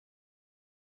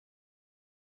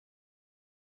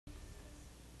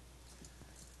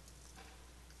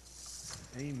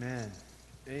Amen.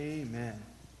 Amen.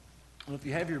 Well, if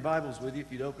you have your Bibles with you,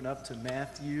 if you'd open up to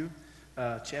Matthew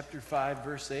chapter 5,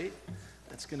 verse 8.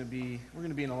 We're going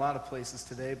to be in a lot of places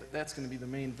today, but that's going to be the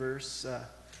main verse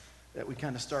that we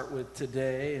kind of start with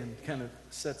today and kind of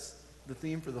sets the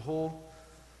theme for the whole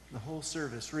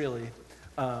service, really.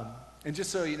 And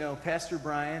just so you know, Pastor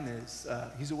Brian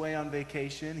he's away on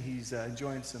vacation. He's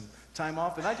enjoying some time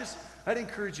off. And I'd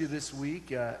encourage you this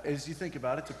week, as you think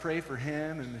about it, to pray for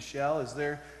him and Michelle as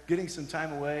they're getting some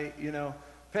time away. You know,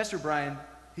 Pastor Brian,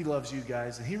 he loves you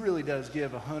guys, and he really does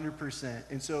give 100%.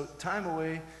 And so time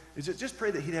away, is just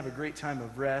pray that he'd have a great time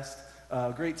of rest,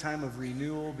 a great time of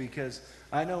renewal, because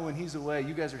I know when he's away,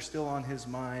 you guys are still on his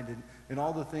mind and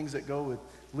all the things that go with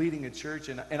leading a church.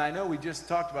 And I know we just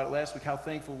talked about it last week, how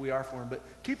thankful we are for him, but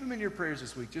keep him in your prayers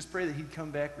this week. Just pray that he'd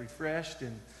come back refreshed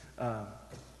and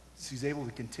so he's able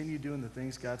to continue doing the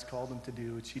things God's called him to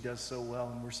do, which he does so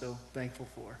well, and we're so thankful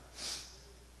for.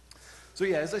 So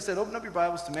yeah, as I said, open up your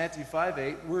Bibles to Matthew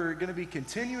 5:8. We're going to be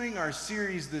continuing our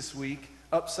series this week,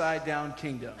 Upside Down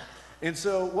Kingdom. And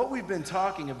so what we've been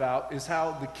talking about is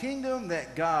how the kingdom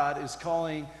that God is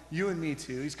calling you and me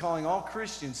to, he's calling all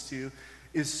Christians to,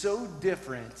 is so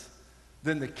different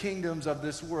than the kingdoms of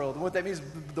this world. And what that means,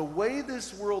 the way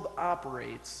this world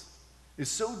operates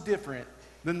is so different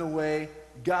than the way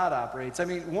God operates. I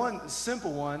mean, one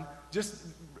simple one, just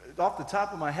off the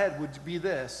top of my head, would be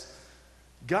this.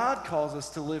 God calls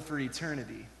us to live for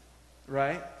eternity,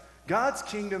 right? God's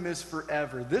kingdom is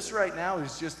forever. This right now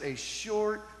is just a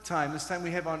short time. This time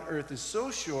we have on earth is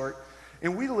so short,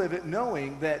 and we live it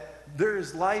knowing that there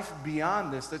is life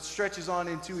beyond this that stretches on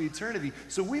into eternity.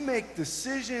 So we make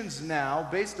decisions now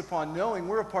based upon knowing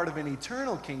we're a part of an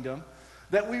eternal kingdom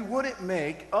that we wouldn't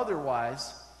make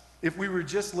otherwise if we were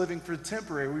just living for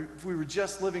temporary, if we were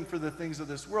just living for the things of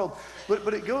this world.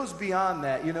 But it goes beyond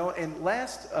that, you know. And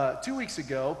 2 weeks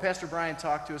ago, Pastor Brian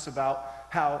talked to us about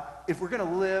how if we're going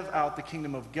to live out the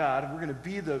kingdom of God, and we're going to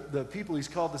be the people he's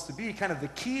called us to be, kind of the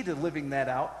key to living that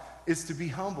out is to be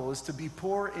humble, is to be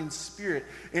poor in spirit,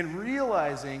 and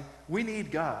realizing we need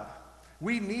God.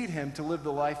 We need him to live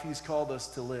the life he's called us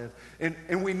to live.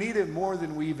 And we need him more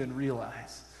than we even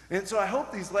realize. And so I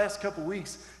hope these last couple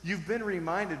weeks you've been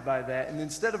reminded by that, and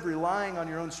instead of relying on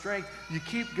your own strength, you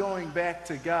keep going back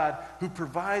to God who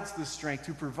provides the strength,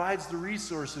 who provides the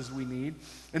resources we need.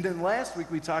 And then last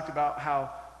week we talked about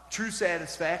how true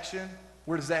satisfaction,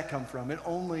 where does that come from? It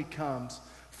only comes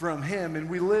from him. And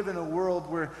we live in a world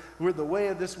where the way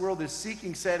of this world is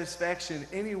seeking satisfaction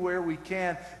anywhere we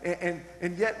can,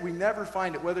 and yet we never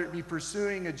find it, whether it be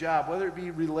pursuing a job, whether it be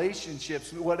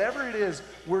relationships, whatever it is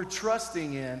we're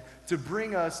trusting in to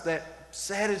bring us that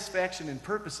satisfaction and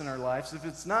purpose in our lives. If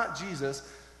it's not Jesus,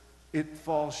 it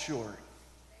falls short.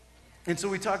 And so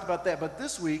we talked about that. But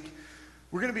this week,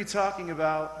 we're going to be talking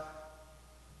about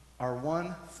our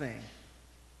one thing.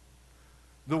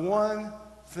 The one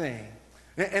thing.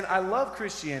 And I love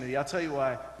Christianity. I'll tell you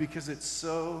why. Because it's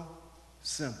so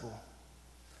simple.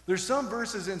 There's some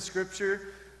verses in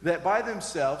Scripture that by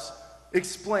themselves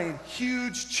explain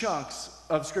huge chunks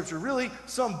of Scripture. Really,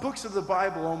 some books of the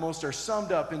Bible almost are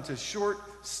summed up into short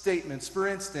statements. For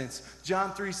instance,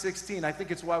 John 3:16. I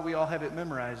think it's why we all have it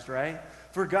memorized, right?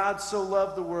 For God so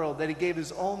loved the world that he gave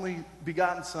his only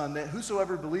begotten Son, that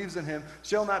whosoever believes in him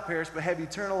shall not perish but have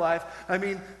eternal life. I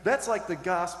mean, that's like the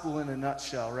gospel in a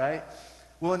nutshell, right?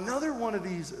 Well, another one of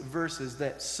these verses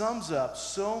that sums up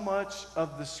so much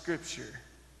of the Scripture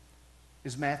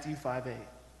is Matthew 5:8.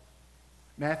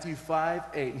 Matthew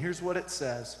 5:8, and here's what it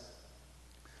says.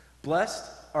 Blessed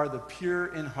are the pure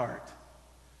in heart,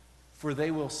 for they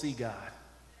will see God.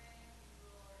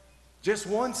 Just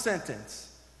one sentence,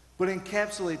 but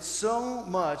encapsulates so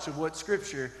much of what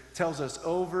Scripture tells us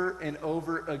over and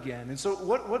over again. And so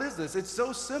what is this? It's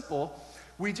so simple.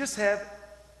 We just have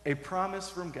a promise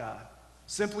from God.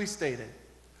 Simply stated,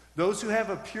 those who have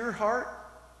a pure heart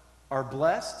are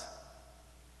blessed,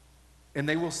 and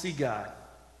they will see God.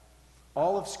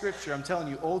 All of Scripture, I'm telling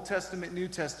you, Old Testament, New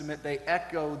Testament, they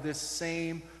echo this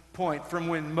same point. From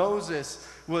when Moses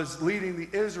was leading the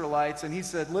Israelites, and he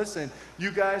said, listen,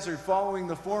 you guys are following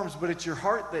the forms, but it's your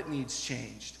heart that needs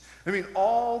changed. I mean,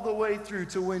 all the way through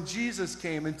to when Jesus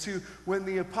came and to when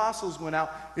the apostles went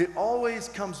out, it always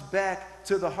comes back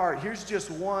to the heart. Here's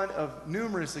just one of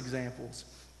numerous examples.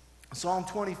 Psalm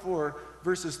 24,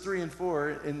 verses 3 and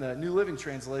 4 in the New Living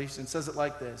Translation says it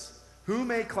like this. Who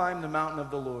may climb the mountain of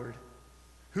the Lord?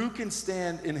 Who can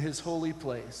stand in his holy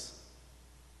place?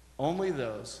 Only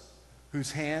those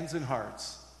whose hands and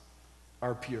hearts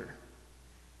are pure.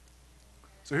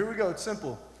 So here we go. It's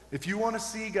simple. If you want to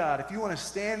see God, if you want to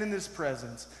stand in his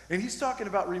presence, and he's talking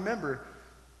about, remember,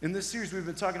 in this series we've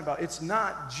been talking about, it's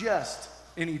not just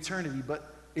in eternity,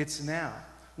 but it's now.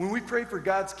 When we pray for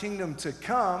God's kingdom to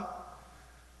come,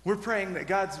 we're praying that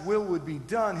God's will would be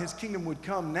done, his kingdom would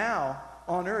come now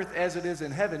on earth as it is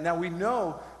in heaven. Now we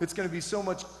know it's going to be so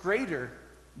much greater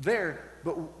there,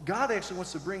 but God actually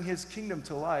wants to bring his kingdom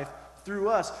to life through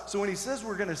us. So when he says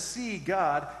we're going to see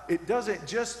God, it doesn't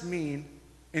just mean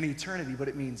in eternity, but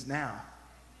it means now.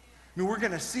 I mean, we're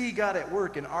going to see God at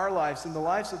work in our lives, in the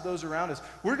lives of those around us.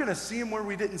 We're going to see him where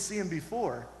we didn't see him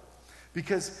before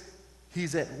because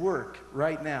he's at work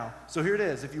right now. So here it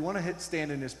is. If you want to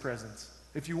stand in his presence,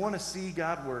 if you want to see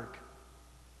God work,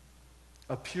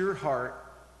 a pure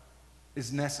heart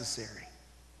is necessary.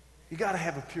 You got to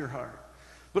have a pure heart.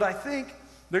 But I think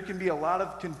there can be a lot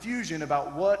of confusion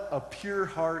about what a pure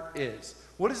heart is.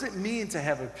 What does it mean to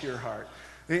have a pure heart?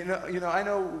 You know, I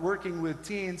know working with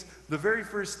teens, the very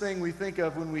first thing we think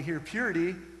of when we hear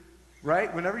purity,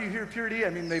 right? Whenever you hear purity, I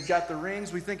mean, they've got the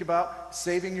rings. We think about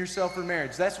saving yourself for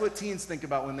marriage. That's what teens think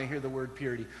about when they hear the word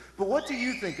purity. But what do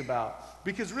you think about?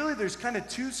 Because really there's kind of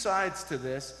two sides to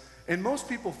this, and most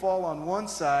people fall on one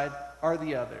side or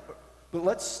the other. But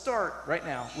let's start right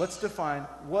now. Let's define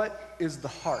what is the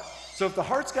heart. So if the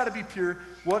heart's got to be pure,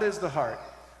 what is the heart?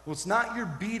 Well, it's not your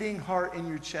beating heart in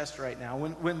your chest right now.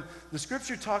 When the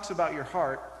scripture talks about your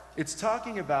heart, it's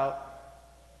talking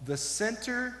about the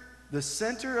center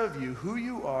of you, who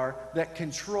you are, that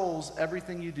controls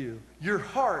everything you do. Your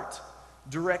heart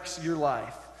directs your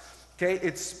life. Okay?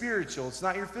 It's spiritual. It's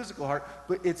not your physical heart,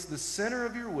 but it's the center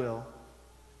of your will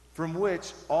from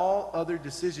which all other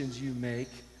decisions you make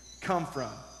come from.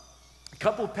 A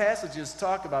couple of passages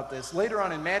talk about this. Later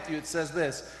on in Matthew, it says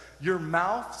this: your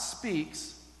mouth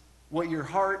speaks what your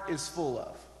heart is full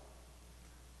of.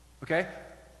 Okay?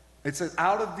 It says,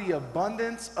 out of the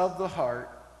abundance of the heart,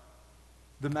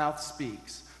 the mouth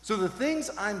speaks. So the things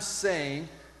I'm saying,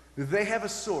 they have a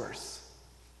source.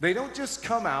 They don't just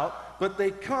come out, but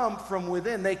they come from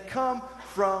within. They come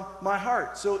from my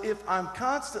heart. So if I'm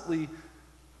constantly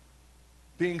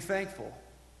being thankful,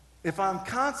 if I'm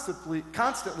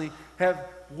constantly have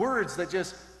words that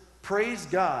just praise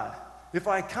God, if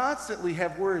I constantly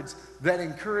have words that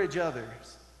encourage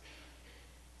others,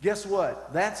 guess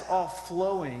what? That's all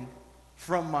flowing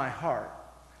from my heart.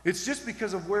 It's just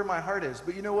because of where my heart is.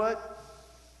 But you know what?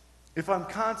 If I'm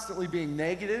constantly being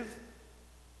negative,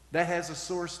 that has a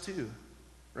source too,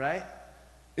 right?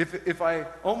 If I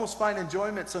almost find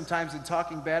enjoyment sometimes in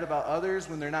talking bad about others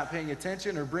when they're not paying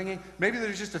attention or maybe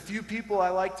there's just a few people I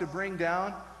like to bring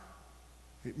down,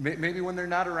 maybe when they're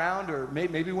not around or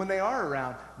maybe when they are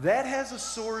around, that has a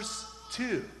source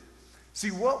too.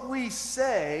 See, what we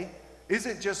say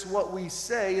isn't just what we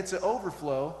say, it's an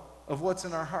overflow of what's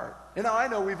in our heart. And now I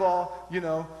know we've all,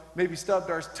 maybe stubbed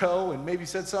our toe and maybe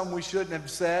said something we shouldn't have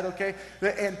said, okay?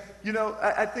 And,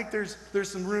 I think there's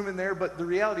some room in there, but the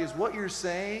reality is what you're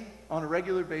saying on a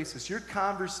regular basis, your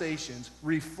conversations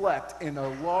reflect in a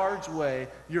large way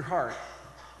your heart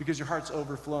because your heart's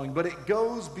overflowing. But it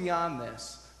goes beyond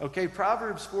this, okay?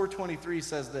 Proverbs 4:23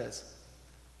 says this: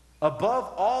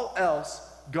 above all else,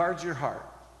 guard your heart.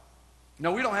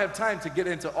 Now, we don't have time to get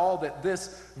into all that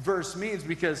this verse means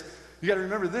because you got to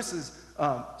remember this is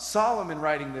Solomon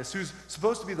writing this, who's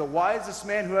supposed to be the wisest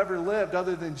man who ever lived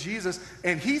other than Jesus.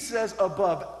 And he says,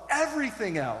 above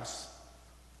everything else,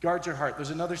 guard your heart. There's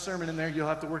another sermon in there. You'll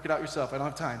have to work it out yourself. I don't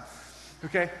have time.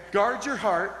 Okay? Guard your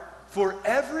heart, for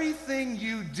everything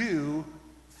you do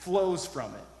flows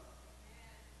from it.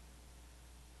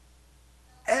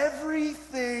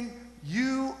 Everything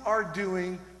you are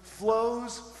doing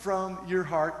flows from your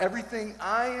heart. Everything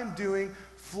I am doing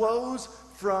flows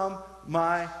from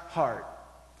my heart.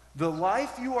 The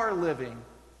life you are living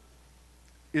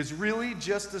is really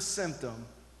just a symptom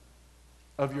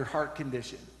of your heart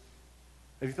condition.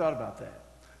 Have you thought about that?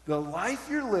 The life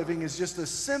you're living is just a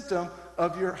symptom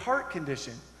of your heart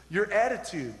condition. Your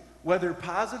attitude, whether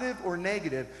positive or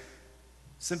negative,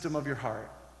 symptom of your heart.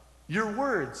 Your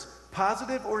words,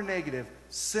 positive or negative,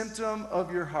 symptom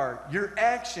of your heart. Your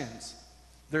actions,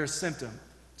 they're a symptom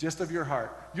just of your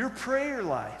heart. Your prayer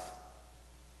life,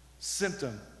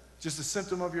 symptom, just a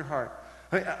symptom of your heart.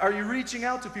 Are you reaching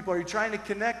out to people? Are you trying to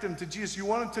connect them to Jesus? You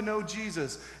want them to know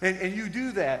Jesus, and you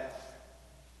do that.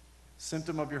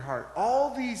 Symptom of your heart.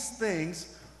 All these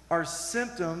things are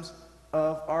symptoms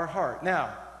of our heart.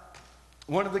 Now,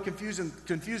 one of the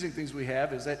confusing things we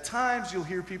have is at times you'll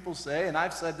hear people say, and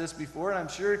I've said this before, and I'm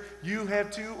sure you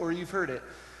have too, or you've heard it.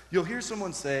 You'll hear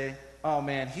someone say, oh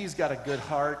man, he's got a good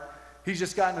heart. He's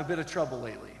just gotten a bit of trouble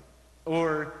lately.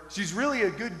 Or she's really a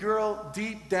good girl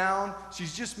deep down.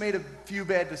 She's just made a few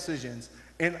bad decisions.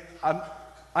 And I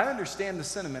understand the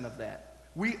sentiment of that.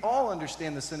 We all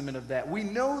understand the sentiment of that. We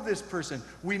know this person.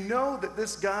 We know that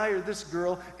this guy or this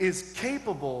girl is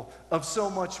capable of so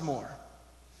much more.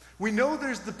 We know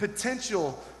there's the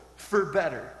potential for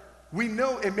better. We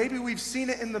know, and maybe we've seen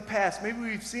it in the past, maybe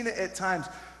we've seen it at times,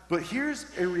 but here's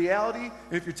a reality,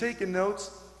 and if you're taking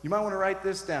notes, you might want to write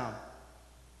this down.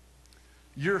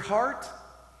 Your heart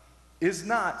is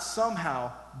not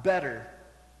somehow better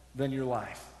than your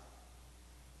life.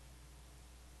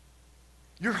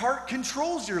 Your heart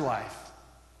controls your life,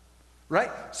 right?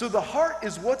 So the heart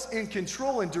is what's in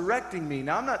control and directing me.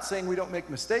 Now, I'm not saying we don't make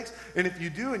mistakes, and if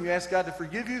you do and you ask God to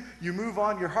forgive you, you move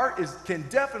on. Your heart can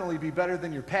definitely be better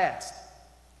than your past.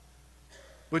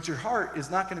 But your heart is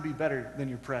not going to be better than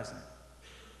your present.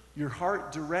 Your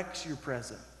heart directs your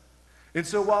present. And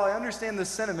so while I understand the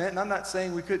sentiment, and I'm not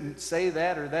saying we couldn't say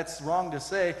that or that's wrong to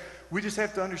say, we just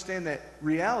have to understand that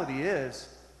reality is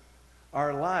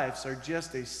our lives are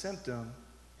just a symptom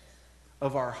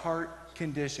of our heart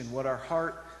condition, what our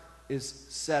heart is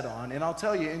set on. And I'll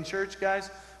tell you, in church, guys,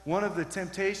 one of the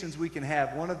temptations we can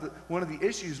have, one of the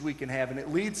issues we can have, and it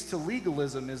leads to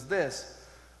legalism, is this.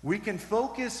 We can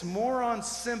focus more on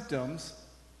symptoms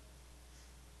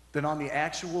than on the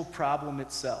actual problem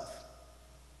itself.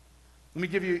 Let me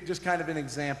give you just kind of an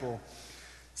example.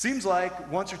 Seems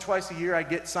like once or twice a year I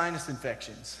get sinus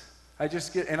infections.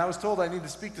 And I was told I need to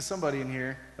speak to somebody in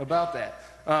here about that.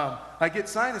 I get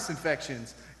sinus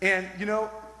infections, and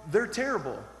they're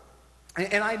terrible.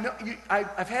 And I know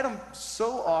I've had them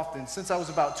so often since I was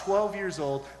about 12 years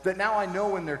old that now I know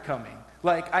when they're coming.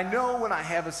 Like, I know when I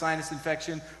have a sinus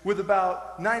infection with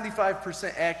about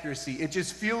 95% accuracy. It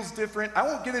just feels different. I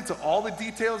won't get into all the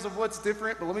details of what's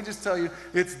different, but let me just tell you,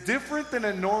 it's different than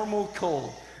a normal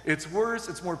cold. It's worse,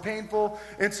 it's more painful.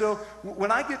 And so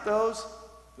when I get those,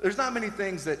 there's not many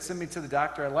things that send me to the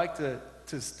doctor. I like to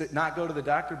not go to the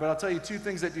doctor, but I'll tell you two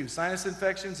things that do: sinus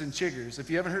infections and chiggers. If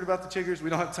you haven't heard about the chiggers, we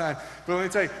don't have time. But let me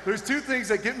tell you, there's two things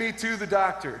that get me to the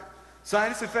doctor: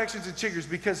 sinus infections and chiggers,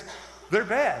 because they're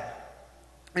bad.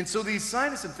 And so these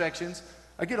sinus infections,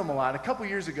 I get them a lot. A couple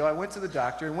years ago, I went to the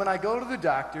doctor, and when I go to the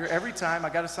doctor, every time I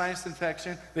got a sinus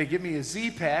infection, they give me a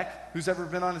Z-Pack. Who's ever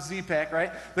been on a Z-Pack,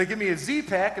 right? They give me a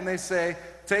Z-Pack, and they say,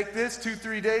 take this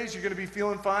 2-3 days, you're going to be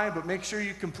feeling fine, but make sure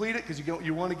you complete it because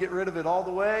you want to get rid of it all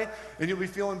the way, and you'll be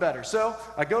feeling better. So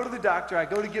I go to the doctor, I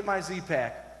go to get my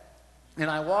Z-Pack, and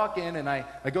I walk in, and I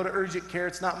go to urgent care.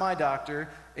 It's not my doctor,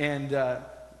 and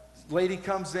lady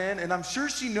comes in, and I'm sure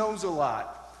she knows a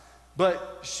lot,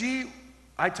 but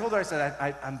I told her, I said,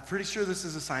 I'm pretty sure this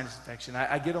is a sinus infection.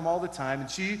 I get them all the time. And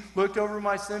she looked over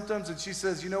my symptoms, and she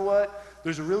says, you know what?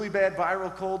 There's a really bad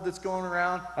viral cold that's going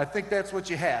around. I think that's what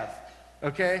you have,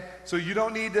 okay? So you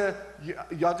don't need to,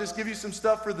 I'll just give you some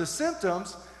stuff for the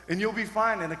symptoms, and you'll be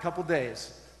fine in a couple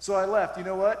days. So I left. You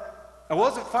know what? I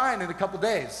wasn't fine in a couple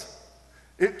days.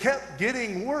 It kept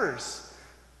getting worse.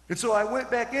 And so I went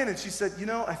back in, and she said,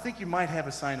 I think you might have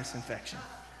a sinus infection.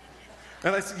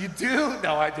 And I said, you do?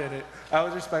 No, I didn't. I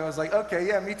was respectful. I was like, okay,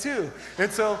 yeah, me too.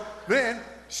 And so then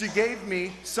she gave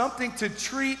me something to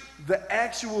treat the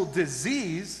actual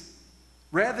disease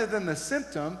rather than the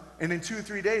symptom. And in 2 or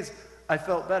 3 days, I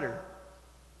felt better.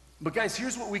 But guys,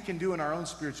 here's what we can do in our own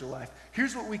spiritual life.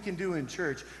 Here's what we can do in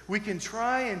church. We can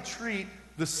try and treat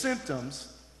the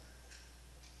symptoms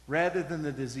rather than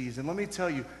the disease. And let me tell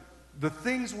you, the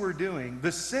things we're doing,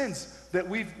 the sins that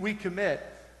we commit,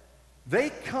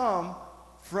 they come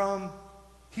from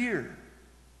here.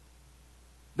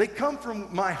 They come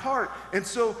from my heart. And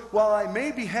so while I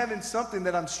may be having something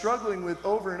that I'm struggling with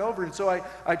over and over, and so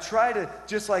I try to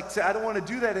just like say, I don't want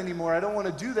to do that anymore. I don't want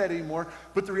to do that anymore.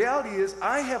 But the reality is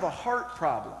I have a heart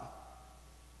problem.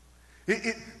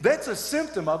 That's a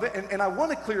symptom of it, and I want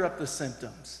to clear up the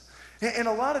symptoms. And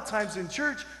a lot of times in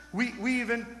church, we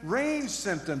even range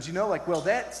symptoms, like, well,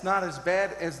 that's not as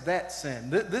bad as that sin.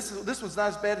 This one's not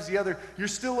as bad as the other. You're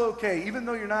still okay. Even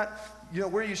though you're not,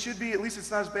 where you should be, at least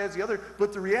it's not as bad as the other.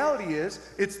 But the reality is,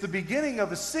 it's the beginning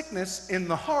of a sickness in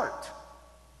the heart.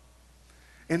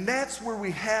 And that's where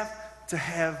we have to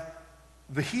have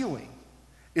the healing.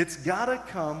 It's got to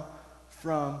come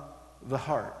from the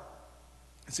heart.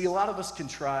 See, a lot of us can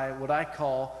try what I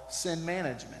call sin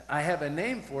management. I have a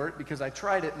name for it because I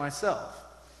tried it myself.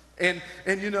 And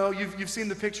you've seen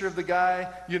the picture of the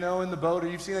guy, in the boat, or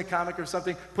you've seen a comic or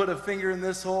something, put a finger in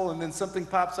this hole, and then something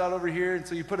pops out over here, and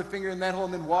so you put a finger in that hole,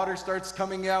 and then water starts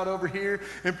coming out over here,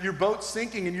 and your boat's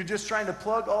sinking, and you're just trying to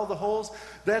plug all the holes.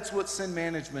 That's what sin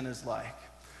management is like.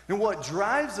 And what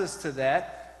drives us to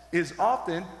that is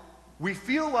often we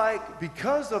feel like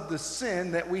because of the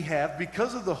sin that we have,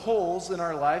 because of the holes in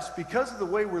our lives, because of the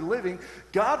way we're living,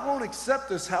 God won't accept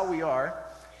us how we are.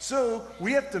 So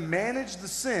we have to manage the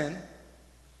sin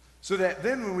so that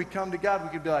then when we come to God, we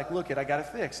can be like, look, I got it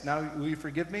fixed. Now will you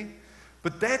forgive me?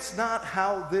 But that's not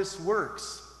how this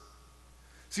works.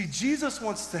 See, Jesus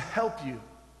wants to help you.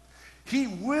 He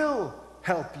will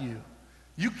help you.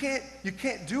 You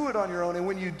can't do it on your own. And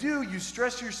when you do, you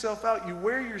stress yourself out, you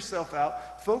wear yourself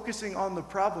out, focusing on the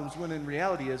problems, when in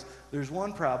reality is there's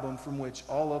one problem from which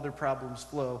all other problems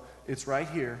flow. It's right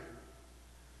here.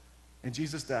 And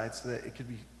Jesus died so that it could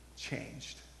be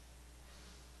changed.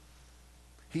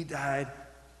 He died.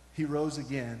 He rose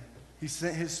again. He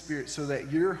sent his Spirit so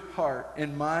that your heart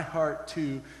and my heart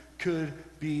too could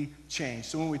be changed.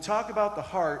 So when we talk about the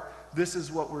heart, this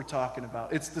is what we're talking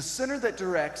about. It's the center that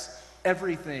directs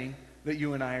everything that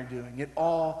you and I are doing. It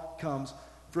all comes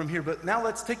from here. But now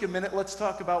let's take a minute. Let's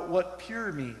talk about what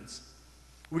pure means.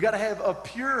 We got to have a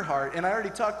pure heart. And I already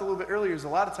talked a little bit earlier. Is a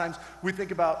lot of times we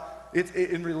think about it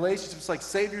in relationships like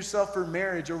save yourself for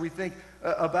marriage, or we think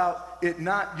about it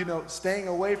not, staying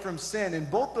away from sin.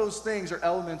 And both those things are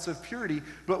elements of purity.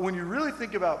 But when you really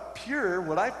think about pure,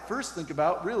 what I first think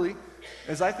about really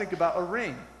is I think about a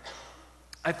ring.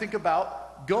 I think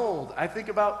about gold. I think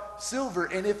about silver.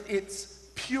 And if it's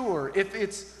pure, if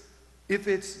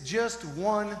it's just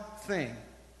one thing.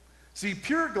 See,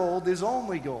 pure gold is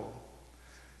only gold.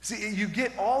 See, you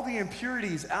get all the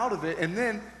impurities out of it, and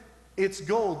then it's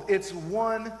gold. It's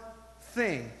one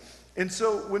thing. And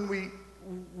so when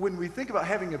we think about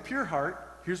having a pure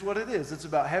heart, here's what it is. It's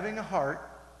about having a heart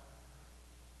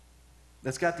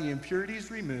that's got the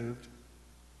impurities removed,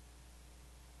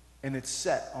 and it's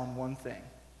set on one thing.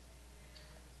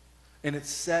 And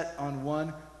it's set on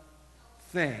one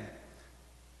thing.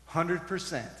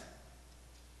 100%.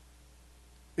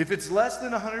 If it's less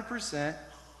than 100%,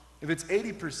 if it's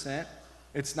 80%,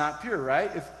 it's not pure,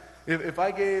 right? If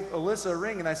I gave Alyssa a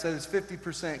ring and I said it's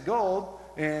 50% gold,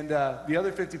 and the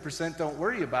other 50% don't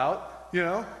worry about,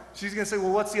 she's going to say,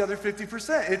 well, what's the other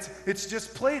 50%? It's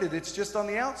just plated. It's just on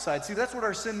the outside. See, that's what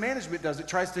our sin management does. It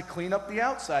tries to clean up the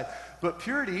outside. But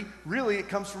purity, really, it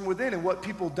comes from within. And what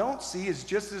people don't see is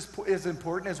just as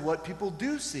important as what people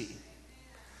do see.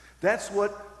 That's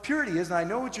what purity is. And I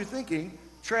know what you're thinking.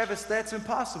 Travis, that's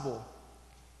impossible.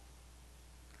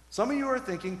 Some of you are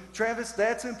thinking, Travis,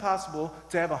 that's impossible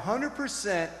to have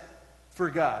 100% for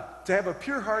God. To have a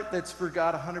pure heart that's for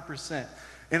God 100%.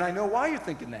 And I know why you're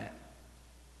thinking that.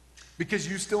 Because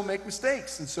you still make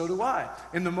mistakes, and so do I.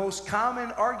 And the most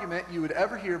common argument you would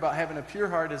ever hear about having a pure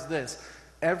heart is this: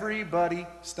 everybody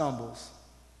stumbles.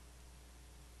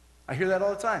 I hear that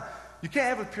all the time. You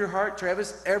can't have a pure heart,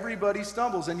 Travis. Everybody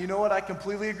stumbles. And you know what? I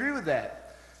completely agree with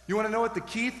that. You want to know what the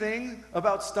key thing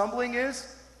about stumbling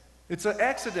is? It's an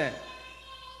accident.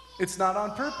 It's not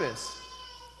on purpose.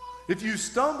 If you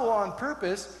stumble on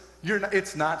purpose,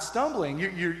 it's not stumbling.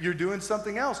 You're doing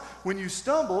something else. When you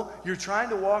stumble, you're trying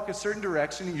to walk a certain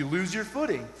direction and you lose your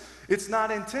footing. It's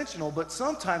not intentional, but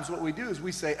sometimes what we do is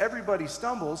we say everybody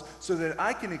stumbles so that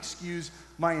I can excuse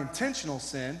my intentional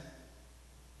sin,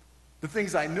 the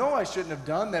things I know I shouldn't have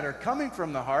done that are coming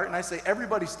from the heart, and I say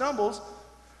everybody stumbles,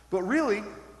 but really,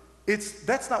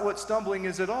 that's not what stumbling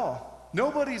is at all.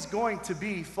 Nobody's going to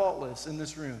be faultless in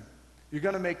this room. You're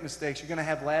going to make mistakes. You're going to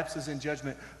have lapses in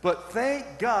judgment. But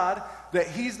thank God that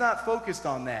he's not focused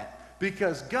on that,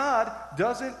 because God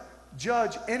doesn't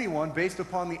judge anyone based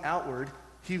upon the outward.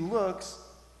 He looks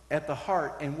at the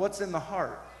heart. And what's in the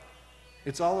heart?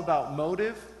 It's all about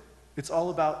motive. It's all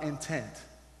about intent.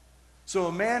 So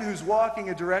a man who's walking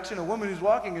a direction, a woman who's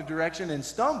walking a direction and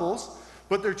stumbles,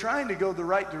 but they're trying to go the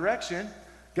right direction,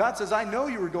 God says, I know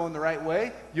you were going the right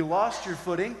way. You lost your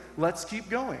footing. Let's keep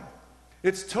going.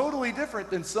 It's totally different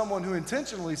than someone who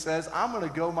intentionally says, I'm going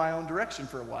to go my own direction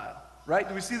for a while. Right?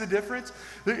 Do we see the difference?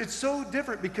 It's so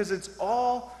different because it's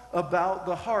all about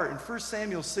the heart. And 1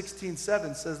 Samuel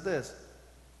 16:7 says this: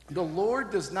 the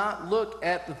Lord does not look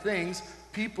at the things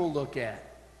people look at.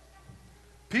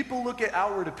 People look at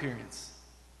outward appearance,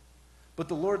 but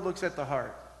the Lord looks at the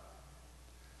heart.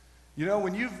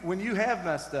 When you have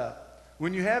messed up,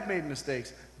 when you have made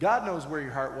mistakes, God knows where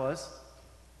your heart was.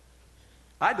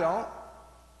 I don't.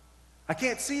 I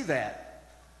can't see that.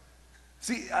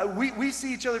 See, we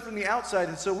see each other from the outside,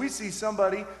 and so we see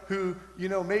somebody who,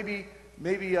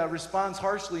 maybe responds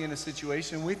harshly in a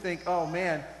situation, and we think, oh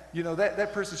man,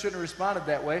 that person shouldn't have responded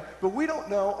that way, but we don't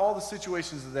know all the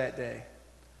situations of that day.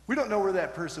 We don't know where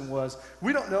that person was.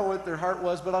 We don't know what their heart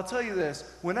was, but I'll tell you this: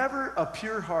 whenever a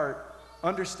pure heart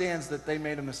understands that they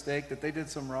made a mistake, that they did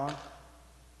some wrong,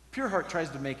 pure heart tries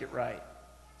to make it right.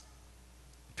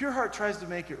 Pure heart tries to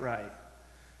make it right.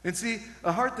 And see,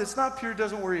 a heart that's not pure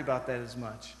doesn't worry about that as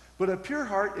much. But a pure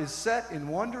heart is set in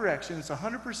one direction. It's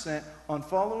 100% on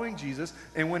following Jesus.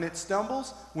 And when it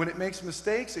stumbles, when it makes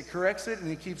mistakes, it corrects it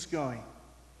and it keeps going.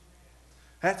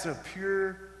 That's a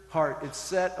pure heart. It's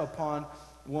set upon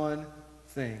one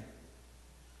thing.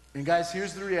 And guys,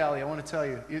 here's the reality I want to tell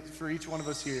you for each one of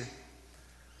us here.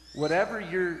 Whatever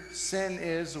your sin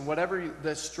is, or whatever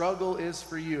the struggle is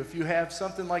for you, if you have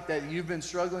something like that you've been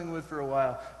struggling with for a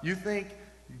while, you think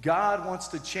God wants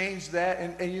to change that,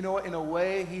 and you know what, in a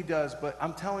way he does, but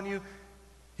I'm telling you,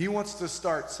 he wants to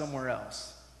start somewhere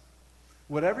else.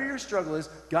 Whatever your struggle is,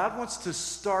 God wants to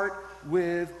start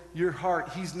with your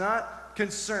heart. He's not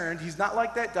concerned. He's not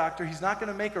like that doctor. He's not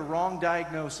going to make a wrong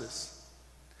diagnosis.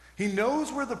 He knows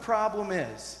where the problem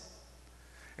is.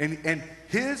 And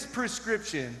his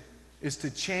prescription is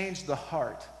to change the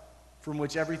heart from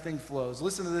which everything flows.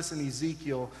 Listen to this in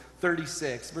Ezekiel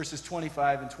 36, verses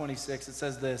 25 and 26. It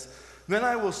says this, "Then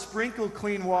I will sprinkle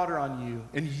clean water on you,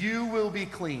 and you will be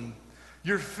clean.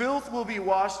 Your filth will be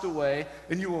washed away,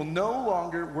 and you will no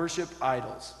longer worship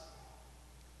idols.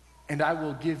 And I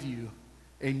will give you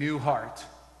a new heart.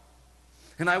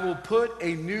 And I will put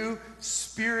a new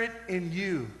spirit in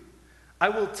you. I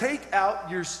will take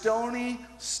out your stony,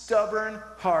 stubborn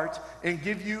heart and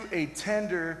give you a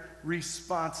tender,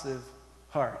 responsive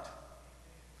heart."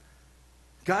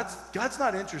 God's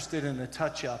not interested in a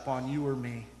touch-up on you or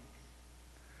me.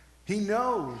 He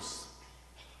knows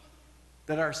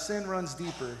that our sin runs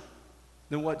deeper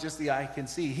than what just the eye can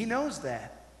see. He knows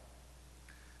that.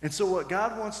 And so what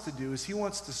God wants to do is he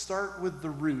wants to start with the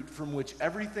root from which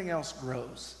everything else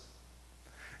grows.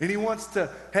 And he wants to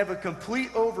have a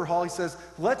complete overhaul. He says,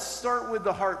 let's start with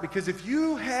the heart, because if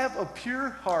you have a pure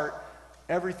heart,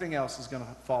 everything else is going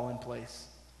to fall in place.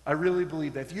 I really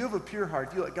believe that. If you have a pure heart,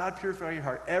 if you let God purify your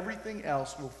heart, everything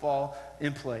else will fall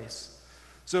in place.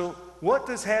 So what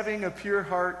does having a pure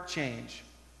heart change?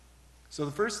 So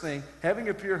the first thing, having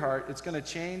a pure heart, it's going to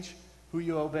change who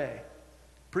you obey.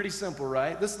 Pretty simple,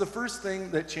 right? This is the first thing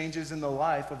that changes in the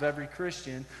life of every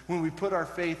Christian when we put our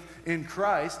faith in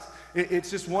Christ.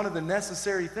 It's just one of the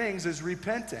necessary things is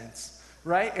repentance,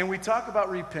 right? And we talk about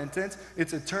repentance.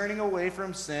 It's a turning away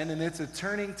from sin, and it's a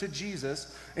turning to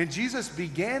Jesus. And Jesus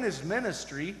began his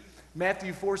ministry,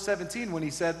 Matthew 4:17, when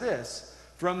he said this,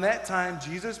 "From that time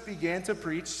Jesus began to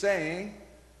preach, saying,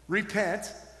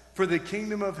 'Repent, for the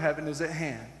kingdom of heaven is at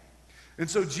hand.'" And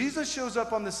so Jesus shows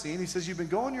up on the scene. He says, you've been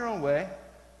going your own way.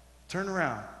 Turn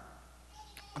around.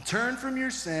 Turn from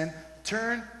your sin.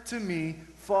 Turn to me.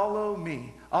 Follow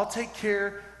me. I'll take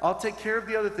care of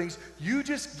the other things. You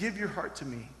just give your heart to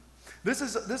me. This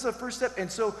is a first step. And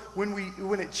so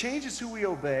when it changes who we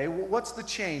obey, what's the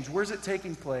change? Where's it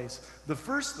taking place? The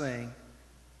first thing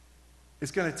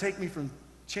is going to take me from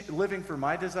living for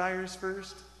my desires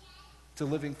first to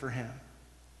living for him.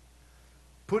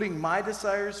 Putting my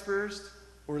desires first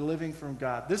or living from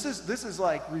God. This is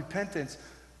like repentance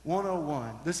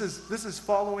 101. This is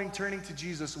following, turning to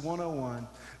Jesus 101.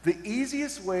 The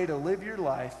easiest way to live your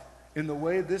life in the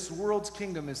way this world's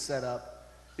kingdom is set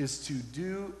up is to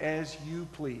do as you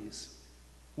please,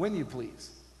 when you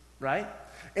please, right?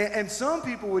 And some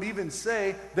people would even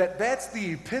say that that's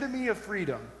the epitome of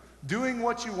freedom, doing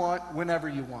what you want whenever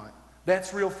you want.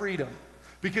 That's real freedom.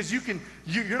 Because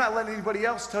you're not letting anybody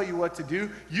else tell you what to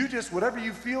do. You just, whatever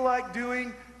you feel like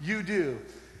doing, you do.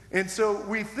 And so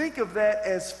we think of that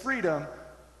as freedom,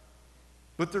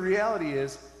 but the reality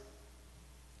is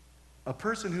a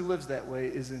person who lives that way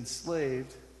is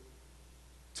enslaved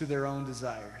to their own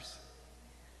desires.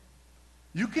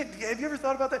 Have you ever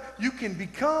thought about that? You can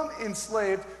become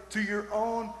enslaved to your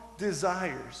own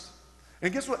desires.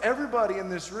 And guess what? Everybody in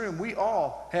this room, we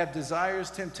all have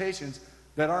desires, temptations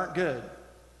that aren't good.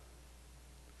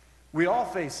 We all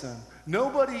face them.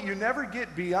 You never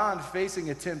get beyond facing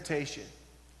a temptation.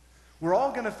 We're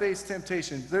all going to face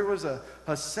temptation. There was a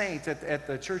saint at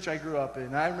the church I grew up in,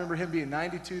 and I remember him being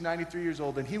 92, 93 years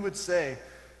old, and he would say,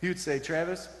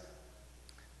 Travis,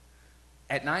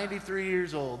 at 93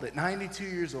 years old, at 92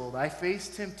 years old, I face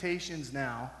temptations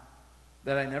now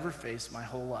that I never faced my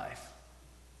whole life.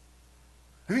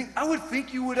 I mean, I would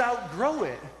think you would outgrow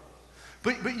it.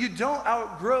 But you don't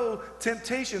outgrow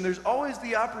temptation. There's always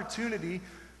the opportunity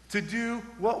to do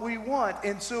what we want.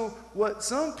 And so what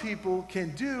some people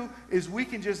can do is we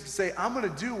can just say, I'm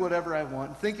going to do whatever I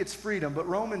want and think it's freedom. But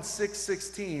Romans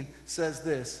 6:16 says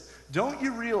this, don't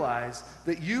you realize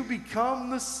that you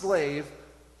become the slave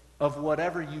of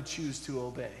whatever you choose to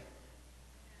obey?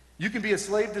 You can be a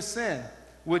slave to sin,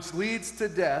 which leads to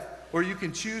death, or you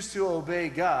can choose to obey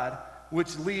God,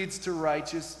 which leads to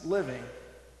righteous living.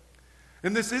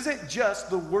 And this isn't just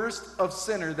the worst of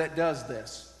sinner that does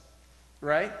this,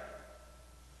 right?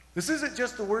 This isn't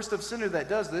just the worst of sinner that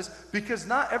does this, because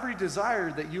not every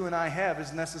desire that you and I have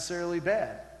is necessarily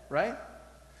bad, right?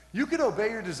 You could obey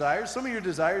your desires. Some of your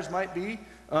desires might be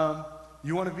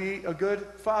you want to be a good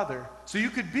father. So you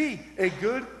could be a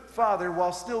good father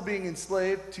while still being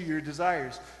enslaved to your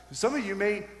desires. Some of you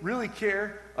may really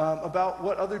care about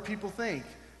what other people think.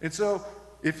 And so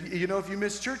if you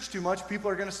miss church too much, people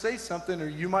are going to say something, or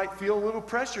you might feel a little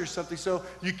pressure or something. So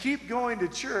you keep going to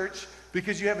church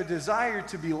because you have a desire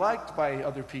to be liked by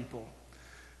other people.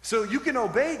 So you can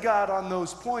obey God on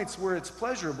those points where it's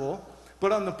pleasurable,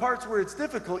 but on the parts where it's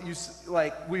difficult,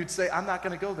 we would say, I'm not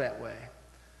going to go that way.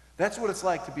 That's what it's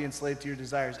like to be enslaved to your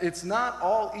desires. It's not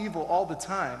all evil all the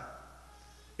time.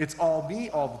 It's all me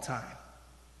all the time.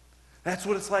 That's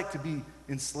what it's like to be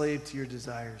enslaved to your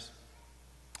desires.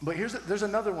 But there's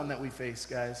another one that we face,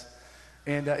 guys,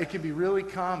 and it can be really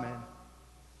common.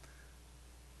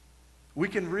 We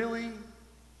can really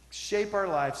shape our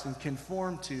lives and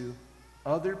conform to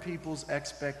other people's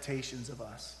expectations of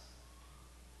us.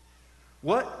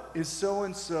 What is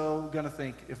so-and-so going to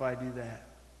think if I do that?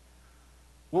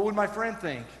 What would my friend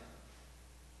think?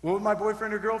 What would my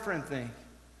boyfriend or girlfriend think?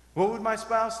 What would my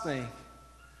spouse think?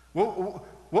 What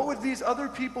would these other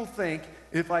people think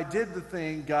if I did the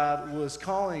thing God was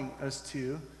calling us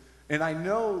to? And I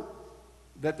know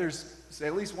that there's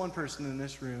at least one person in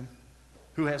this room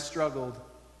who has struggled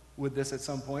with this at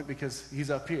some point, because he's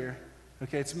up here.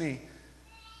 Okay, it's me.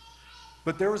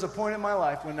 But there was a point in my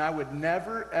life when I would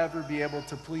never, ever be able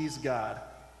to please God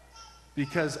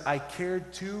because I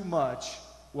cared too much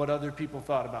what other people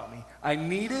thought about me. I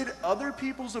needed other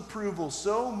people's approval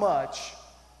so much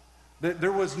that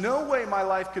there was no way my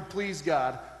life could please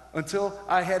God until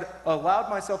I had allowed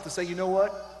myself to say, you know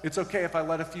what? It's okay if I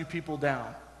let a few people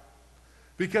down,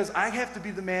 because I have to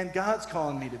be the man God's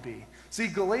calling me to be. See,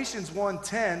 Galatians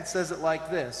 1:10 says it like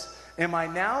this: am I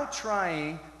now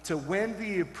trying to win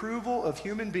the approval of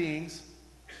human beings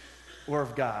or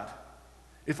of God?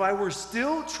 If I were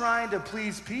still trying to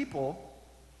please people,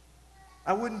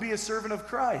 I wouldn't be a servant of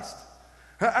Christ.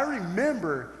 I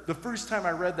remember the first time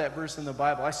I read that verse in the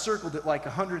Bible. I circled it like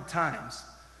 100 times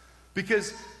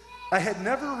because I had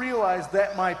never realized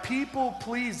that my people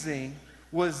pleasing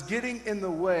was getting in the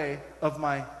way of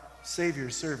my Savior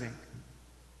serving.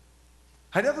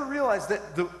 I never realized that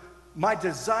my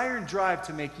desire and drive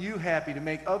to make you happy, to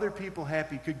make other people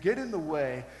happy, could get in the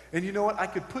way. And you know what? I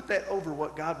could put that over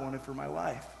what God wanted for my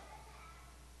life.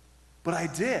 But I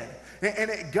did. And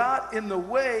it got in the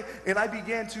way, and I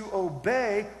began to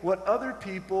obey what other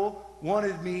people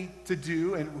wanted me to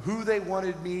do and who they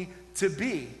wanted me to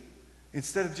be,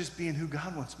 instead of just being who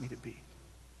God wants me to be.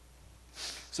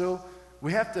 So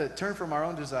we have to turn from our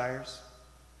own desires.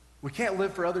 We can't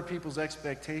live for other people's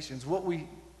expectations. What we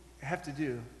have to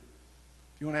do,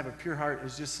 if you want to have a pure heart,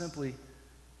 is just simply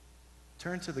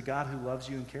turn to the God who loves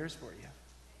you and cares for you.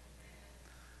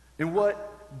 And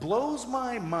what blows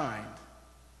my mind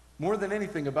more than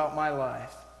anything about my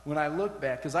life, when I look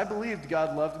back, because I believed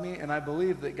God loved me and I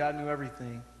believed that God knew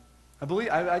everything.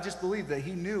 I just believed that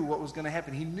he knew what was going to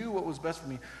happen. He knew what was best for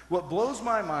me. What blows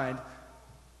my mind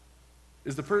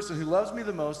is the person who loves me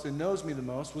the most and knows me the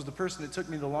most was the person that took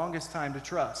me the longest time to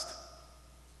trust.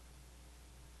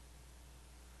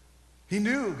 He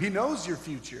knows your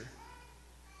future.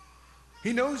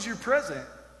 He knows your present.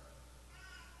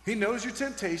 He knows your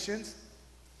temptations.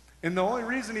 And the only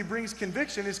reason he brings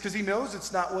conviction is because he knows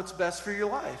it's not what's best for your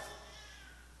life.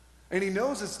 And he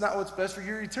knows it's not what's best for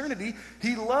your eternity.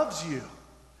 He loves you.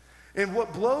 And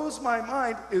what blows my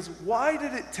mind is, why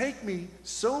did it take me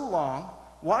so long?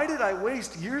 Why did I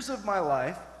waste years of my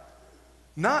life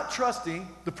not trusting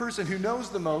the person who knows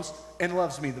the most and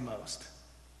loves me the most?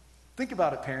 Think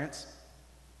about it, parents.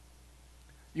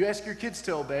 You ask your kids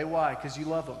to obey. Why? Because you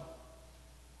love them.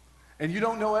 And you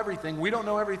don't know everything. We don't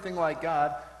know everything like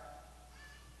God.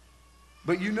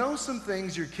 But you know some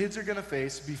things your kids are going to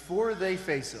face before they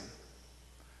face them.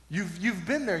 You've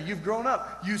been there. You've grown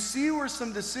up. You see where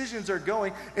some decisions are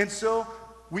going, and so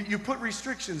you put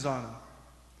restrictions on them.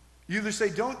 You either say,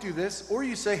 don't do this, or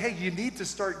you say, hey, you need to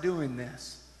start doing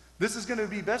this. This is going to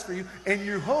be best for you. And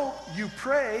you hope, you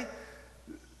pray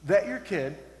that your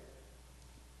kid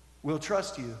will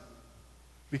trust you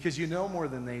because you know more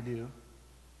than they do,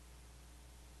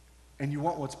 and you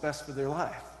want what's best for their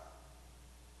life.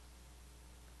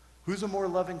 Who's a more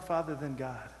loving father than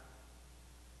God?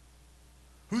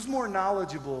 Who's more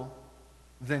knowledgeable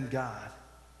than God?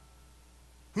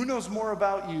 Who knows more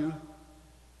about you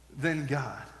than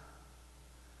God?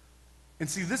 And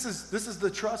see, this is the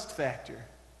trust factor.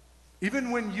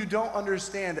 Even when you don't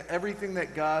understand everything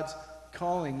that God's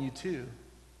calling you to,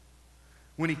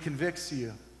 when he convicts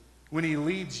you, when he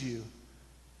leads you,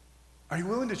 are you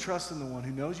willing to trust in the one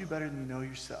who knows you better than you know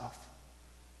yourself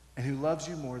and who loves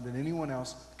you more than anyone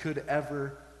else could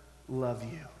ever love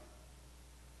you?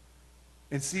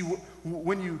 And see,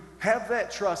 when you have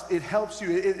that trust, it helps you.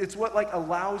 It's what like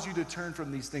allows you to turn from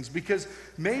these things. Because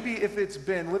maybe if it's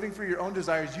been living for your own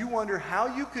desires, you wonder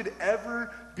how you could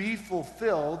ever be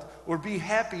fulfilled or be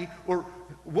happy, or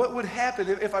what would happen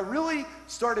if I really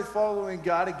started following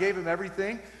God and gave him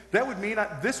everything. That would mean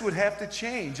this would have to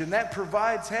change, and that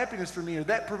provides happiness for me, or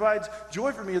that provides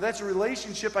joy for me, or that's a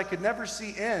relationship I could never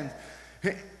see end.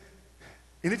 And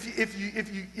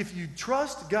if you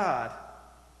trust God,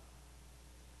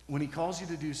 when he calls you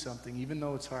to do something, even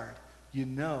though it's hard, you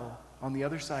know on the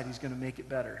other side he's going to make it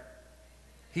better.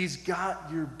 He's got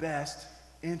your best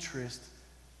interest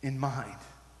in mind.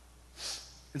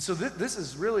 And so this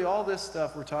is really all this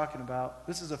stuff we're talking about.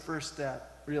 This is a first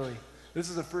step, really. This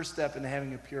is a first step into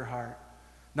having a pure heart.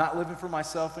 Not living for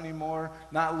myself anymore,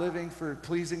 not living for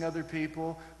pleasing other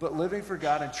people, but living for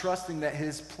God and trusting that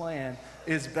his plan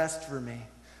is best for me.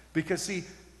 Because see,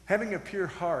 having a pure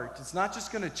heart, it's not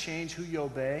just going to change who you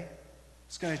obey,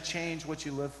 it's going to change what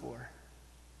you live for.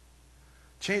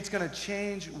 It's going to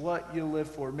change what you live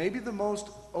for. Maybe the most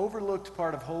overlooked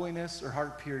part of holiness or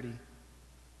heart purity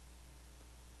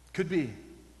could be.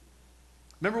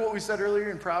 Remember what we said earlier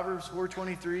in Proverbs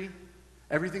 4:23?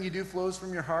 Everything you do flows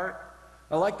from your heart.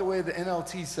 I like the way the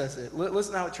NLT says it.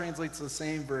 Listen how it translates the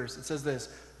same verse. It says this: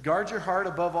 guard your heart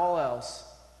above all else,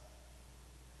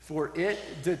 for it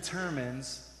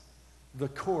determines the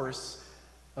course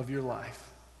of your life.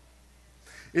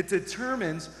 It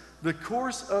determines the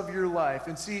course of your life.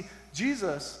 And see,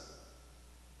 Jesus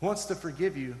wants to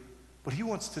forgive you, but he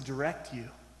wants to direct you.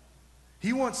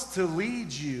 He wants to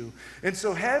lead you. And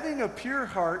so having a pure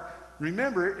heart,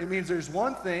 remember, it means there's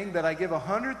one thing that I give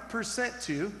 100%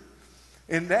 to,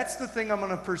 and that's the thing I'm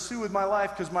going to pursue with my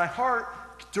life, because my heart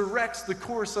directs the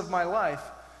course of my life.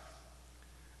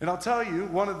 And I'll tell you,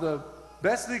 one of the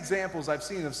best examples I've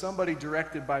seen of somebody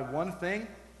directed by one thing,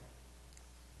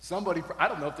 I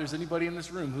don't know if there's anybody in this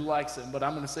room who likes him, but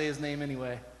I'm going to say his name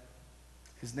anyway.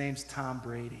 His name's Tom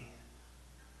Brady.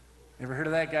 Ever heard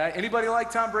of that guy? Anybody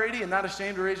like Tom Brady and not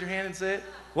ashamed to raise your hand and say it?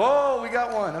 Whoa, we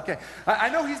got one. Okay. I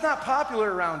know he's not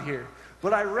popular around here,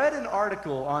 but I read an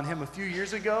article on him a few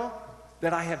years ago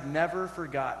that I have never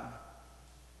forgotten.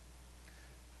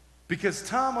 Because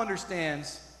Tom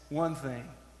understands one thing.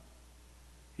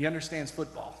 He understands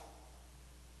football.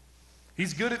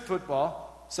 He's good at football.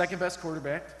 Second best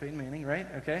quarterback to Peyton Manning, right?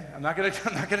 Okay. I'm not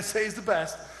gonna say he's the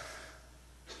best.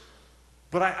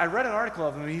 But I read an article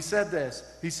of him, and he said this.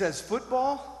 He says,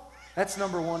 football, that's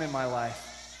number one in my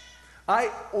life.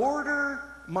 I order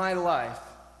my life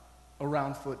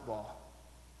around football.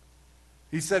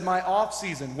 He said, my off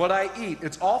season, what I eat,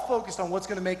 it's all focused on what's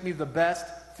going to make me the best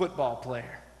football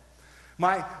player.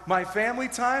 My family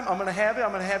time, I'm going to have it.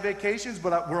 I'm going to have vacations,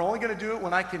 but we're only going to do it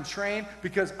when I can train,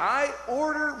 because I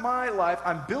order my life.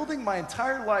 I'm building my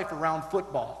entire life around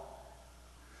football.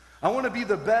 I want to be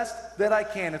the best that I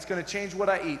can. It's going to change what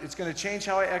I eat. It's going to change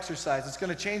how I exercise. It's going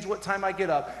to change what time I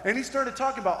get up. And he started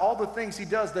talking about all the things he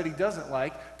does that he doesn't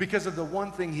like because of the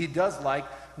one thing he does like,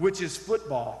 which is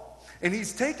football. And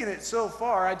he's taken it so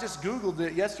far. I just Googled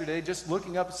it yesterday, just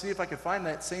looking up to see if I could find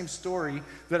that same story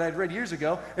that I'd read years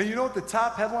ago. And you know what the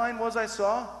top headline was I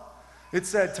saw? It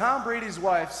said, Tom Brady's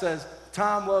wife says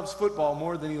Tom loves football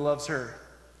more than he loves her.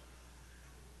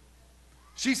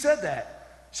 She said that.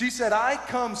 She said, I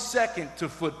come second to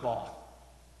football.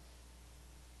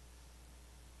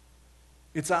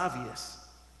 It's obvious.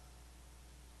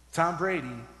 Tom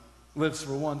Brady lives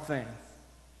for one thing: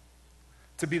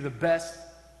 to be the best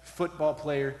football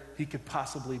player he could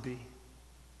possibly be.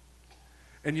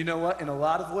 And you know what? In a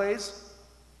lot of ways,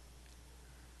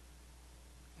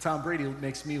 Tom Brady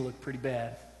makes me look pretty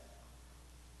bad.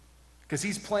 Because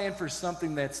he's playing for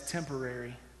something that's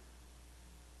temporary.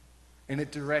 And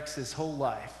it directs his whole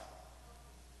life.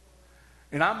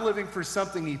 And I'm living for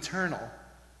something eternal.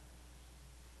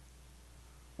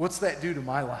 What's that do to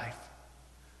my life?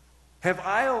 Have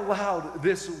I allowed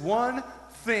this one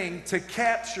thing to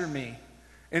capture me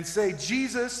and say,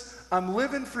 Jesus, I'm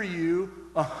living for you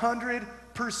 100%.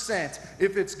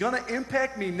 If it's going to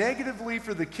impact me negatively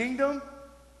for the kingdom,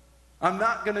 I'm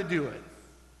not going to do it.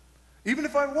 Even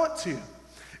if I want to.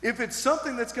 If it's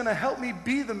something that's going to help me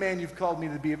be the man you've called me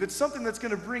to be, if it's something that's going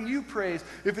to bring you praise,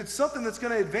 if it's something that's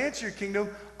going to advance your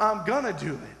kingdom, I'm going to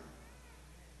do it.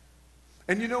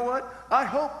 And you know what? I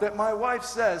hope that my wife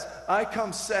says I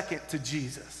come second to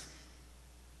Jesus.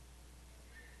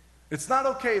 It's not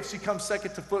okay if she comes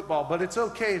second to football, but it's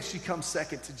okay if she comes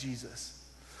second to Jesus.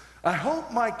 I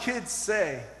hope my kids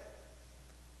say,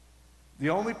 the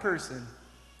only person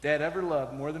Dad ever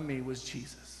loved more than me was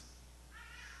Jesus.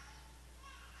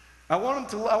 I want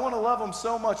to love him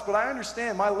so much, but I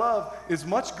understand my love is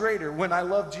much greater when I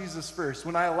love Jesus first,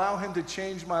 when I allow him to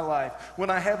change my life, when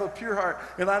I have a pure heart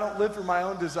and I don't live for my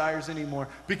own desires anymore,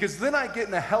 because then I get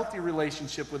in a healthy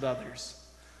relationship with others.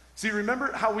 See,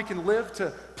 remember how we can live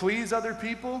to please other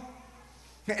people?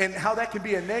 And how that can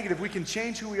be a negative. We can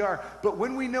change who we are. But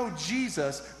when we know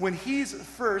Jesus, when he's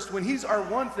first, when he's our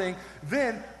one thing,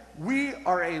 then we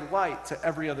are a light to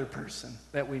every other person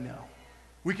that we know.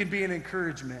 We can be an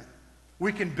encouragement.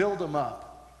 We can build them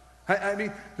up. I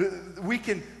mean, we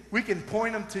can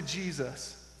point them to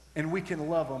Jesus, and we can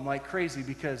love them like crazy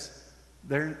because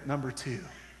they're number two.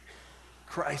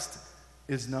 Christ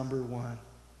is number one.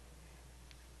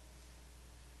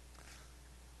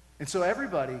 And so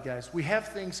everybody, guys, we have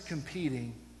things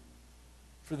competing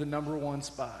for the number one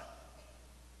spot.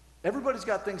 Everybody's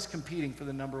got things competing for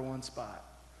the number one spot.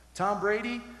 Tom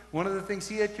Brady, one of the things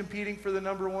he had competing for the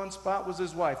number one spot was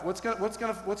his wife. What's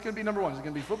gonna be number one? Is it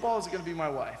gonna be football? Is it gonna be my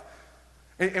wife?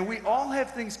 And we all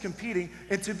have things competing.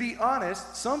 And to be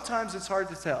honest, sometimes it's hard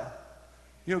to tell.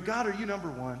 You know, God, are you number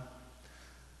one?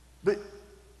 But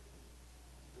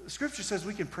Scripture says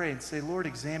we can pray and say, Lord,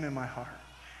 examine my heart.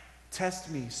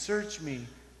 Test me, search me,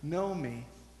 know me.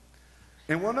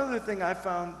 And one other thing I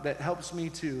found that helps me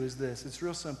too is this. It's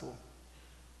real simple.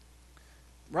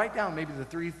 Write down maybe the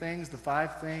 3 things, the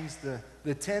 5 things,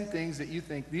 the 10 things that you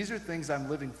think, these are things I'm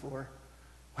living for.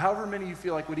 However many you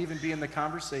feel like would even be in the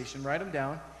conversation, write them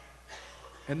down.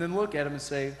 And then look at them and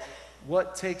say,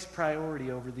 what takes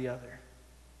priority over the other?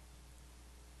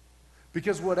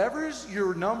 Because whatever's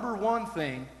your number one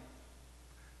thing,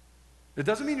 it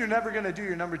doesn't mean you're never going to do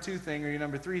your number 2 thing or your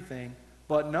number 3 thing,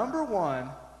 but number 1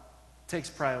 takes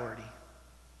priority.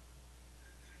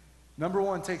 Number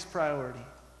 1 takes priority.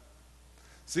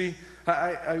 See,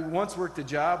 I once worked a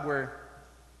job where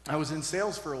I was in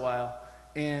sales for a while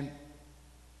and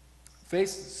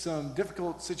faced some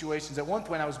difficult situations. At one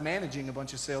point, I was managing a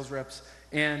bunch of sales reps,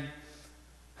 and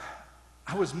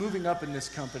I was moving up in this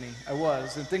company. I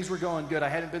was, and things were going good. I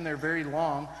hadn't been there very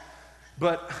long.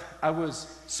 But I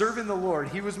was serving the Lord.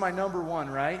 He was my number 1,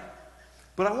 right?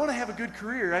 But I want to have a good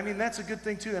career. I mean, that's a good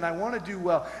thing too, and I want to do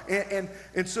well.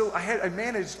 And so I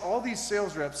managed all these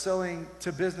sales reps selling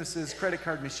to businesses credit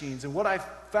card machines. And what I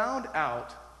found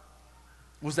out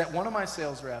was that one of my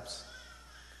sales reps,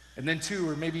 and then 2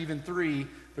 or maybe even 3,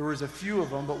 there was a few of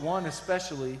them, but one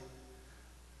especially,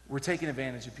 were taking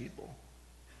advantage of people.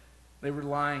 They were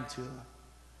lying to them.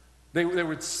 They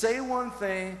would say one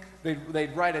thing,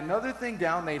 they'd write another thing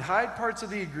down, they'd hide parts of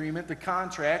the agreement, the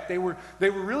contract. They were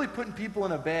really putting people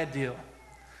in a bad deal.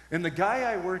 And the guy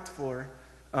I worked for,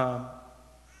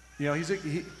 you know,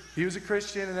 he was a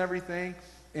Christian and everything,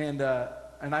 and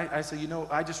I said, you know,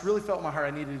 I just really felt in my heart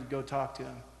I needed to go talk to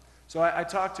him. So I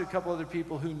talked to a couple other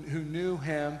people who knew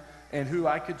him and who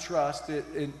I could trust,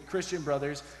 Christian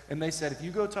brothers, and they said, if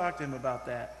you go talk to him about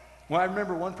that. Well, I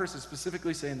remember one person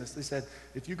specifically saying this. They said,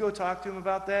 if you go talk to him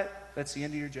about that, that's the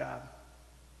end of your job.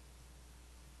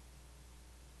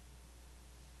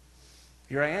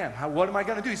 Here I am. What am I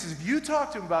going to do? He says, if you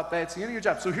talk to him about that, it's the end of your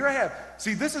job. So here I have.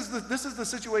 See, this is the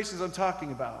situations I'm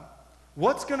talking about.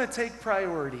 What's going to take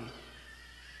priority?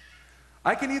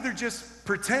 I can either just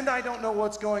pretend I don't know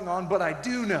what's going on, but I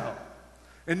do know.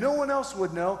 And no one else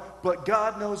would know, but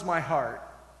God knows my heart.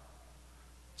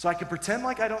 So I can pretend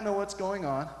like I don't know what's going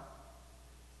on.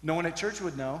 No one at church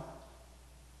would know.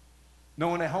 No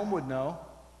one at home would know.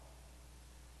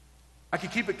 I could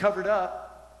keep it covered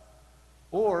up.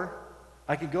 Or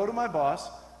I could go to my boss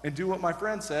and do what my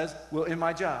friend says will end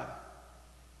my job.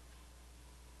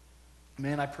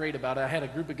 Man, I prayed about it. I had a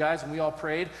group of guys and we all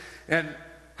prayed. And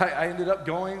I ended up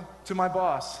going to my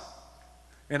boss.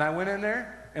 And I went in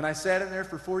there and I sat in there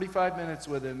for 45 minutes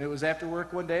with him. It was after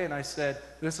work one day and I said,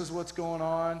 this is what's going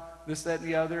on, this, that, and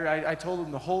the other. I told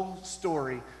him the whole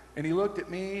story. And he looked at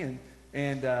me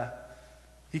and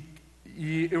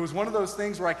it was one of those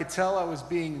things where I could tell I was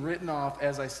being written off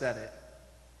as I said it.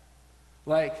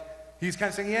 Like, he's kind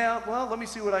of saying, yeah, well, let me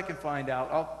see what I can find out.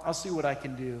 I'll see what I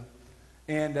can do.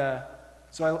 And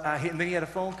and then he had a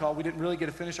phone call. We didn't really get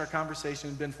to finish our conversation.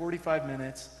 It had been 45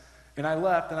 minutes. And I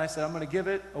left, and I said, I'm going to give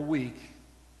it a week.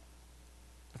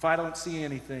 If I don't see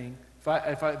anything,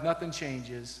 if nothing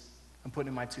changes, I'm putting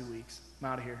in my 2 weeks. I'm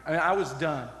out of here. I mean, I was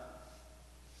done.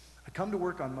 I come to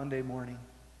work on Monday morning.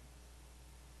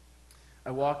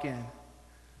 I walk in.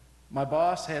 My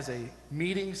boss has a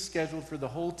meeting scheduled for the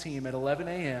whole team at 11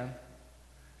 a.m.,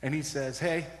 and he says,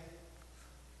 hey,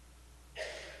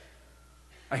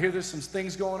 I hear there's some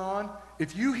things going on.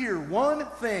 If you hear one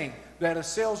thing that a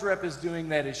sales rep is doing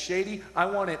that is shady, I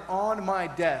want it on my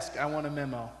desk. I want a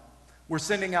memo. We're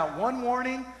sending out one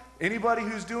warning. Anybody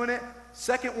who's doing it,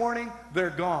 second warning, they're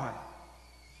gone.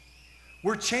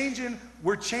 We're changing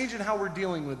how we're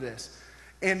dealing with this.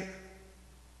 And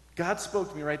God spoke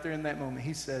to me right there in that moment.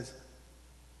 He says,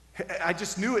 I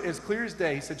just knew it as clear as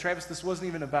day. He said, Travis, this wasn't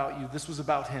even about you. This was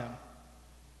about him.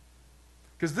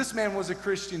 Because this man was a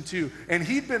Christian too, and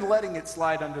he'd been letting it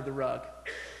slide under the rug.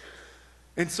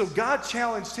 And so God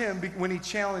challenged him when he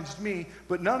challenged me,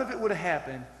 but none of it would have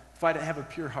happened if I didn't have a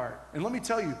pure heart. And let me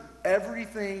tell you,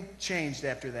 everything changed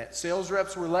after that. Sales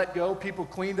reps were let go. People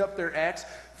cleaned up their acts.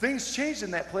 Things changed in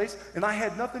that place, and I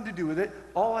had nothing to do with it.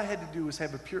 All I had to do was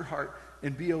have a pure heart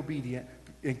and be obedient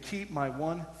and keep my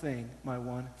one thing.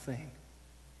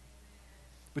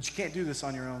 But you can't do this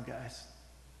on your own, guys.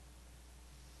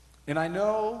 And I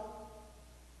know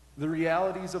the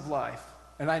realities of life.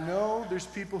 And I know there's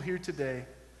people here today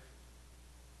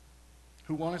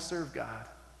who want to serve God,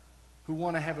 who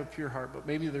want to have a pure heart, but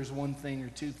maybe there's one thing or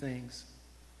two things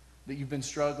that you've been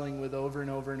struggling with over and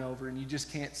over and over, and you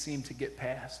just can't seem to get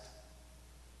past.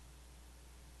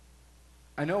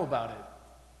 I know about it.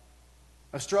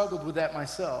 I've struggled with that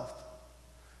myself.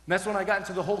 And that's when I got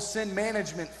into the whole sin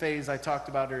management phase I talked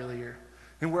about earlier,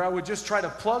 and where I would just try to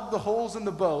plug the holes in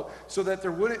the boat so that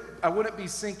I wouldn't be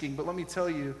sinking. But let me tell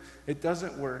you, it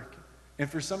doesn't work. And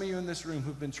for some of you in this room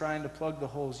who've been trying to plug the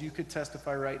holes, you could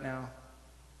testify right now,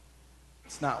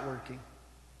 it's not working.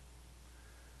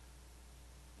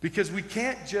 Because we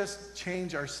can't just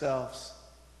change ourselves.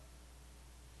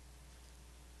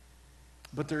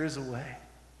 But there is a way.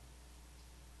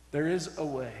 There is a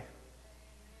way.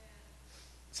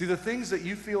 See, the things that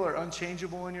you feel are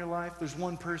unchangeable in your life, there's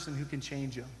one person who can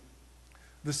change them.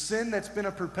 The sin that's been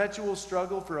a perpetual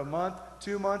struggle for a month,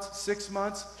 2 months, 6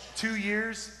 months, 2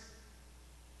 years,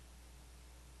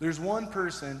 there's one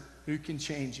person who can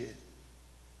change it.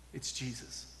 It's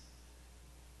Jesus.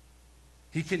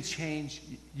 He can change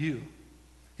you.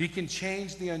 He can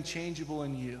change the unchangeable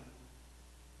in you.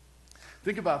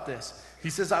 Think about this. He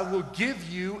says, I will give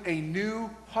you a new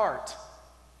heart.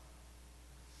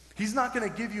 He's not going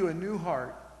to give you a new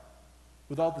heart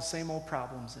with all the same old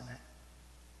problems in it.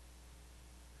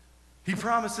 He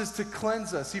promises to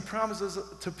cleanse us. He promises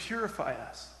to purify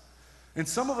us. And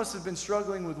some of us have been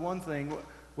struggling with one thing,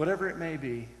 whatever it may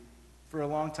be, for a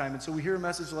long time. And so we hear a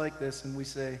message like this and we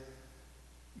say,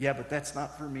 yeah, but that's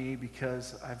not for me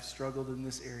because I've struggled in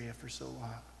this area for so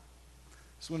long.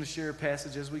 I just want to share a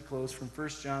passage as we close from 1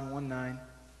 John 1:9.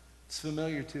 It's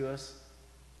familiar to us,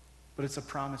 but it's a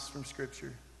promise from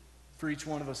Scripture. For each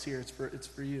one of us here, it's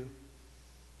for you.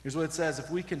 Here's what it says. If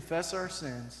we confess our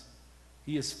sins,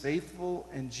 he is faithful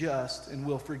and just and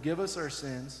will forgive us our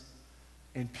sins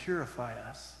and purify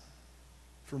us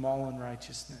from all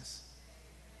unrighteousness.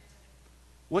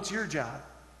 What's your job?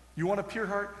 You want a pure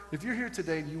heart? If you're here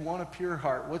today and you want a pure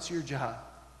heart, what's your job?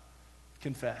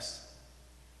 Confess.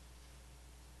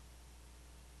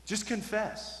 Just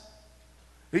confess.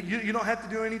 You don't have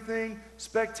to do anything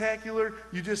spectacular.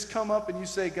 You just come up and you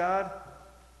say, God,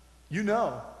 you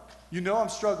know I'm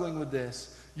struggling with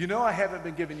this. You know I haven't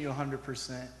been giving you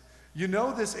 100%. You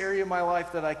know this area of my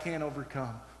life that I can't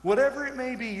overcome. Whatever it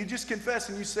may be, you just confess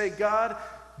and you say, God,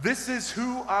 this is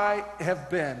who I have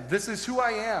been. This is who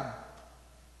I am.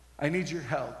 I need your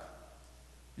help.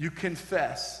 You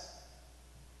confess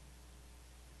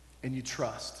and you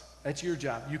trust. That's your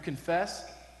job. You confess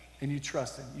and you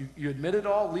trust him. You admit it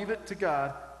all, leave it to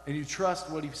God, and you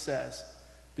trust what he says.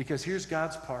 Because here's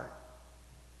God's part.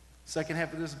 Second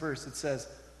half of this verse, it says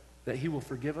that he will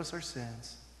forgive us our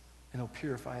sins and he'll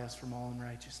purify us from all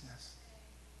unrighteousness.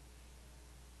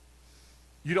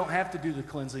 You don't have to do the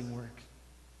cleansing work.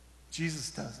 Jesus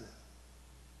does it.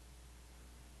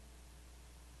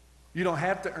 You don't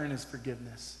have to earn his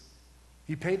forgiveness.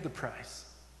 He paid the price.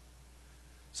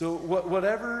 So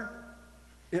whatever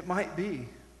it might be,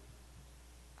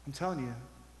 I'm telling you,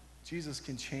 Jesus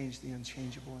can change the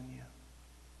unchangeable in you.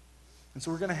 And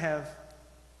so we're going to have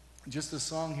just a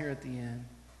song here at the end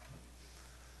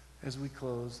as we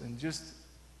close. And just,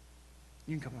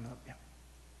 you can come on up. Yeah.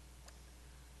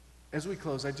 As we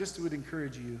close, I just would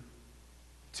encourage you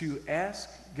to ask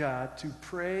God to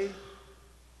pray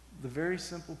the very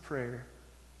simple prayer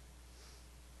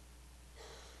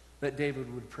that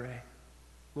David would pray.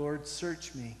 Lord,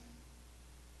 search me.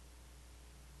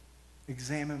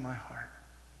 Examine my heart.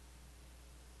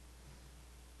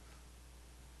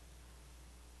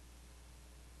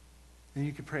 And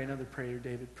you could pray another prayer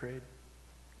David prayed.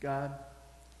 God,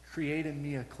 create in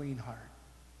me a clean heart.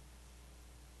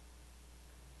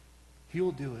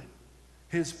 He'll do it.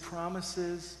 His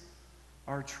promises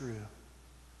are true.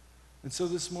 And so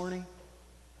this morning,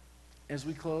 as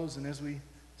we close and as we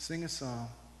sing a song,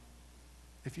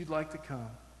 if you'd like to come,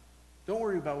 don't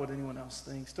worry about what anyone else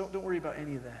thinks. Don't worry about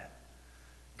any of that.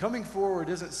 Coming forward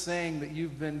isn't saying that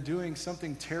you've been doing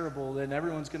something terrible and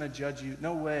everyone's going to judge you.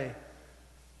 No way.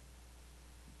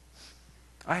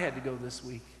 I had to go this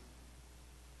week.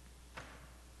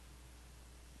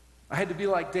 I had to be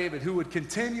like David, who would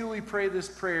continually pray this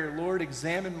prayer, Lord,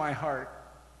 examine my heart.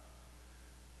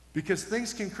 Because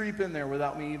things can creep in there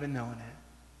without me even knowing it.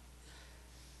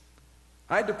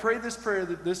 I had to pray this prayer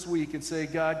this week and say,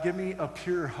 God, give me a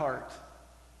pure heart.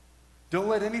 Don't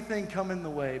let anything come in the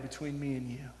way between me and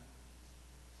you.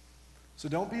 So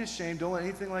don't be ashamed. Don't let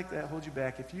anything like that hold you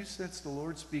back. If you sense the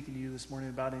Lord speaking to you this morning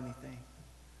about anything,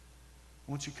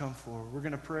 won't you come forward? We're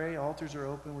going to pray. Altars are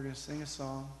open. We're going to sing a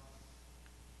song.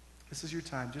 This is your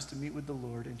time just to meet with the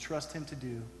Lord and trust him to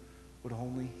do what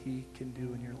only he can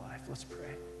do in your life. Let's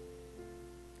pray.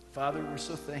 Father, we're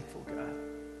so thankful, God,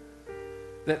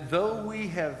 that though we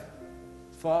have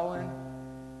fallen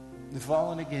and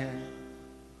fallen again,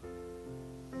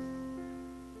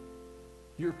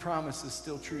 your promise is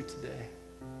still true today.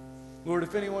 Lord,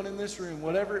 if anyone in this room,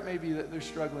 whatever it may be that they're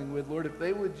struggling with, Lord, if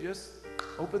they would just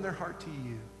open their heart to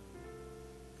you,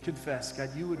 confess,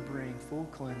 God, you would bring full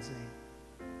cleansing.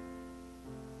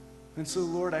 And so,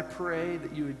 Lord, I pray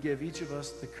that you would give each of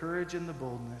us the courage and the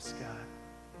boldness,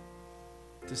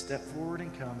 God, to step forward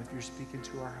and come if you're speaking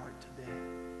to our heart today.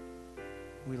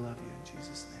 We love you in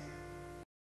Jesus' name.